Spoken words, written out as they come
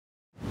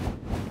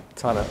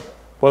Tyler,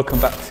 welcome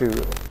back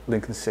to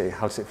Lincoln City.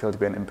 How does it feel to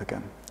be an Imp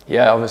again?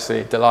 Yeah,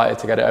 obviously delighted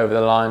to get it over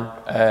the line.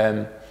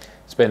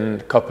 It's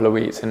been a couple of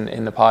weeks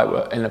in the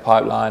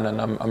pipeline,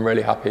 and I'm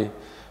really happy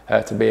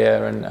to be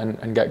here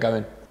and get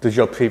going. Does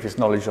your previous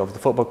knowledge of the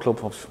football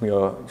club, from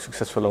your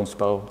successful loan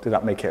spell, did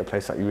that make it a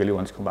place that you really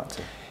want to come back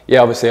to?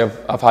 Yeah, obviously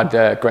I've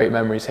had great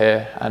memories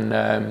here, and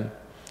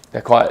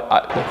they're quite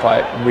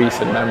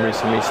recent memories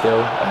for me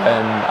still,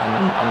 and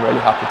I'm really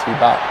happy to be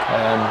back.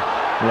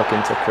 I'm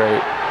looking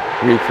to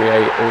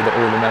recreate all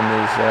the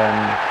memories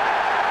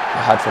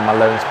I had from my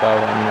loan spell,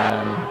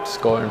 and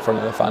score in front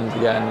of the fans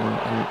again,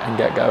 and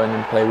get going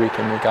and play week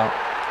in, week out.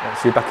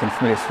 So you're back in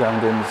familiar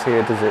surroundings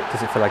here. Does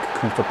it feel like a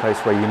comfortable place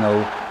where you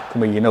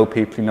know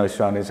people, you know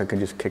surroundings that can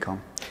just kick on?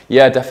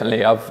 Yeah,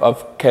 definitely.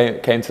 I've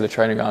came to the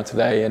training ground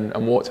today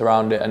and walked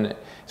around it, and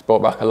it's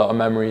brought back a lot of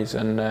memories,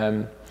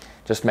 and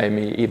just made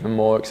me even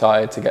more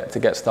excited to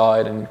get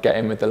started and get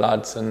in with the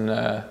lads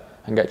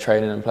and get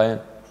training and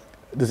playing.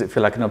 Does it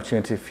feel like an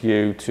opportunity for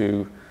you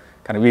to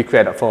kind of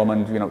recreate that form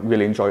and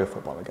really enjoy your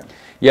football again?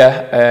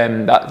 Yeah,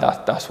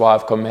 that's why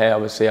I've come here.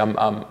 Obviously,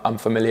 I'm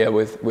familiar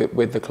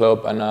with the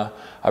club, and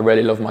I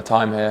really love my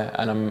time here,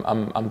 and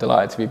I'm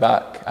delighted to be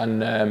back,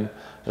 and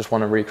just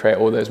want to recreate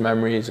all those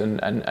memories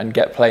and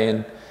get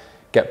playing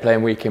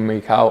week in,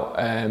 week out,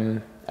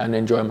 and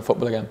enjoy my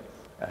football again.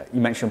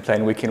 You mentioned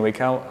playing week in, week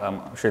out.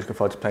 I'm sure you're looking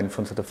forward to playing in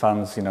front of the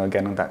fans,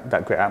 again, on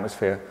that great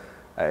atmosphere.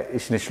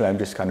 It's initially I'm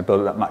just kind of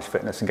build that match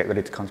fitness and get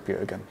ready to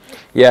contribute again.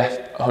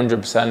 Yeah,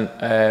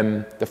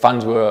 100%. The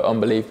fans were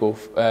unbelievable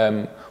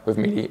with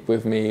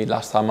me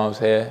last time I was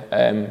here.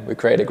 We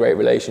created a great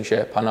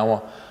relationship, and I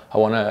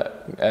want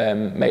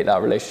to make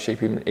that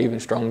relationship even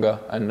stronger,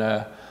 and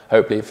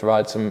hopefully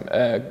provide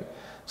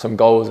some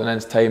goals and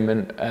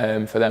entertainment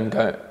for them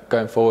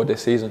going forward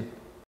this season.